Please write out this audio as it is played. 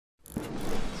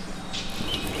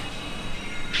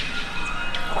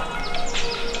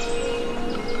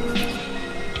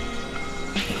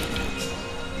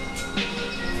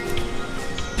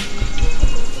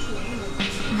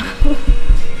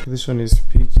This one is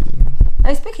speaking.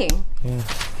 Are you speaking? Yeah.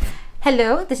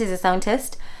 Hello, this is a sound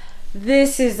test.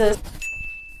 This is a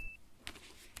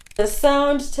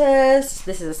sound test.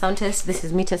 This is a sound test. This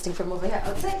is me testing from over here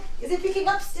outside. Is it picking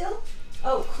up still?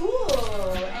 Oh, cool.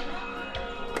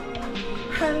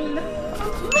 Hello.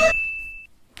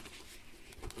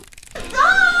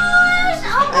 Gosh!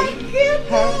 Oh my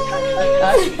goodness!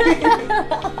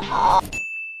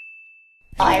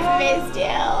 I missed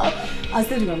you. I'm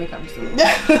still doing my makeup.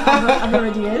 I'm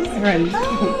already is. Ready.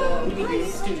 The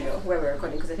studio where we're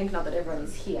recording because I think now that everyone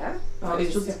is here.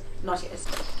 It's just not yet.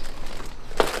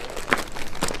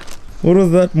 What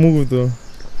was that move though?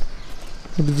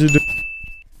 What did you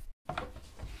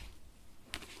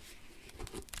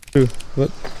do?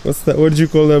 What's that? What did you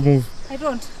call that move? I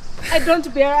don't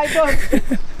bear, I don't.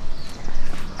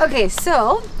 Okay,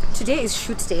 so today is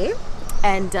shoot day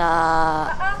and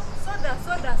Soda.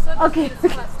 okay.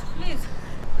 Please.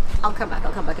 I'll come back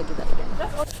and do that again.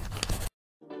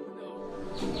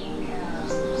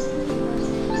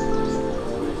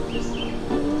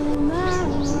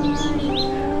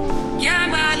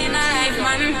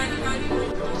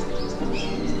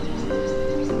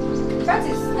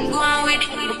 Francis, Go on with it.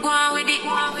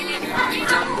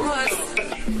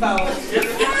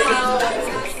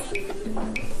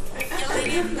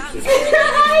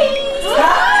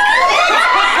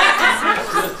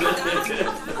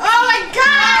 oh my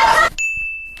god!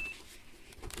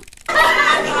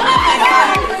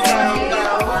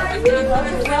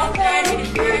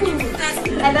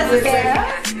 And that's the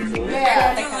bear.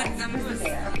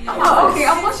 Oh, okay,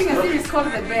 I'm watching a series called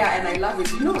The Bear and I love it.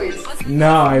 You know it?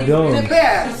 No, I don't. The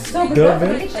Bear. So good. The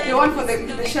bear? The one for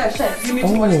the chef. You need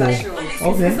to watch that show.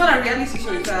 Okay. It's not a reality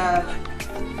show, it's a...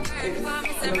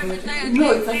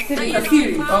 No, it's a series.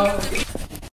 Oh.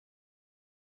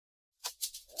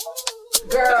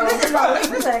 Girl. This is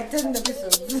like 10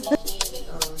 episodes.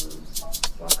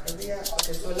 Okay,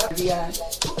 so career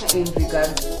in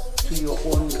regards to your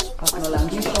own personal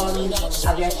ambitions,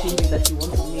 are there changes that you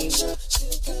want to make?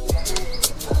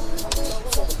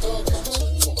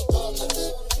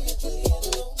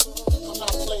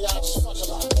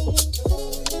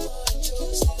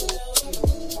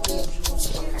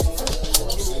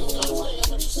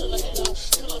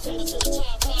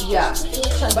 Yeah,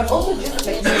 but also just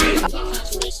like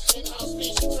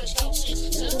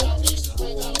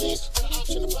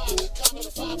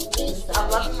I'm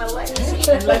loving my life.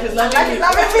 Life is loving me.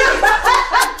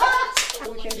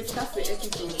 We can discuss the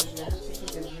episode.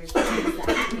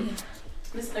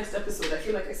 This next episode, I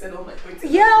feel like I said all my points.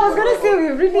 Yeah, I was gonna say we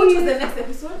really. What was the next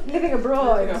episode? Living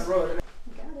abroad. Living abroad.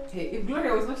 Hey, if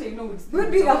Gloria was not here, you know,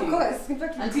 Would be, of course.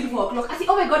 Until 4 o'clock. I see,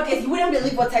 oh my god, guys, you wouldn't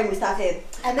believe what time we started.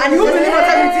 And you wouldn't believe what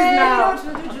time it is now.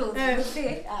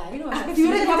 You know what? You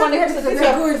didn't have one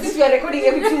episode. This we are recording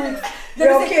every 2 weeks.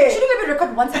 They're okay. Should we maybe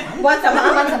record once a month? Once a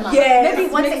month. Yeah. Maybe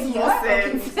once a year.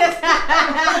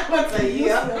 Once a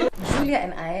year. Julia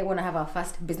and I want to have our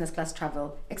first business class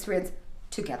travel experience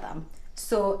together.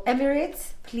 So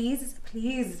Emirates, please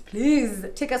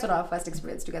take us on our first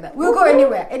experience together. We'll go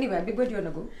anywhere. Big, where do you want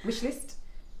to go? Wish list?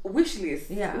 Wish list?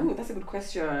 Yeah. Ooh, that's a good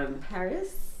question.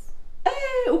 Paris?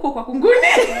 Uko kwa kunguni.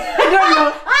 I don't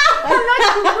know. I'm not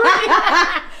Kunguni.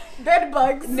 Bed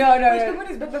bugs. No. Kunguni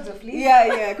is bed bugs or fleas?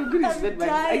 Yeah. Kunguni is bed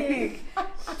bugs, I think.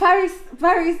 Paris,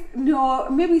 no,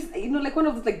 maybe, like one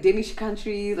of those like Danish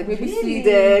countries, like maybe Really?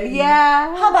 Sweden.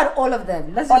 Yeah. How about all of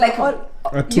them? Let's Or just like a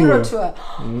tour. Euro tour.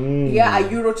 Yeah, a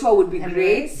Euro tour would be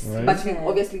great. Right. But we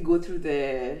obviously go through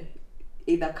the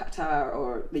either Qatar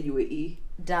or the UAE.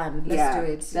 Done. Let's Yeah, do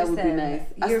it. that would be Listen, nice.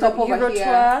 A stop over Euro here.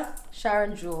 tour,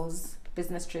 Sharon Jules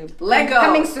business trip. Lego.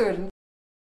 Coming soon.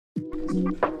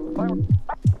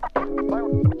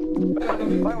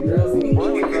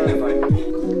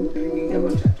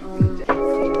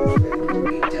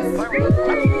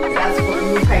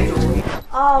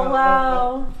 Oh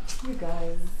wow, you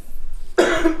guys.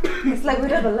 It's like we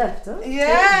never left, huh?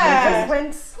 Yeah. We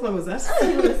just How long was that?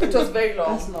 It was very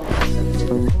long.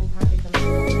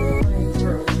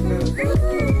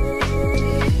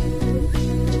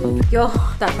 went. Yo,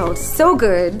 that felt so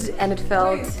good and it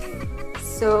felt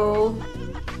so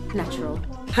natural.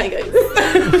 Hi guys.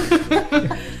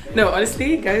 No,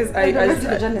 honestly, guys, I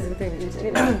journalism thing.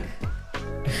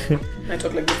 I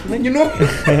talk like this, man, you know.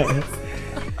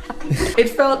 It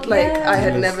felt like I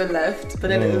had never left, but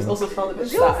then it was also felt a bit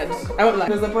sad. I won't lie.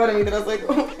 There's a part of me that I was like,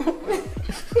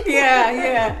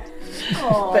 yeah.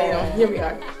 Aww. But you know, here we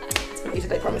are. It's been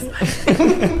easy, I promise.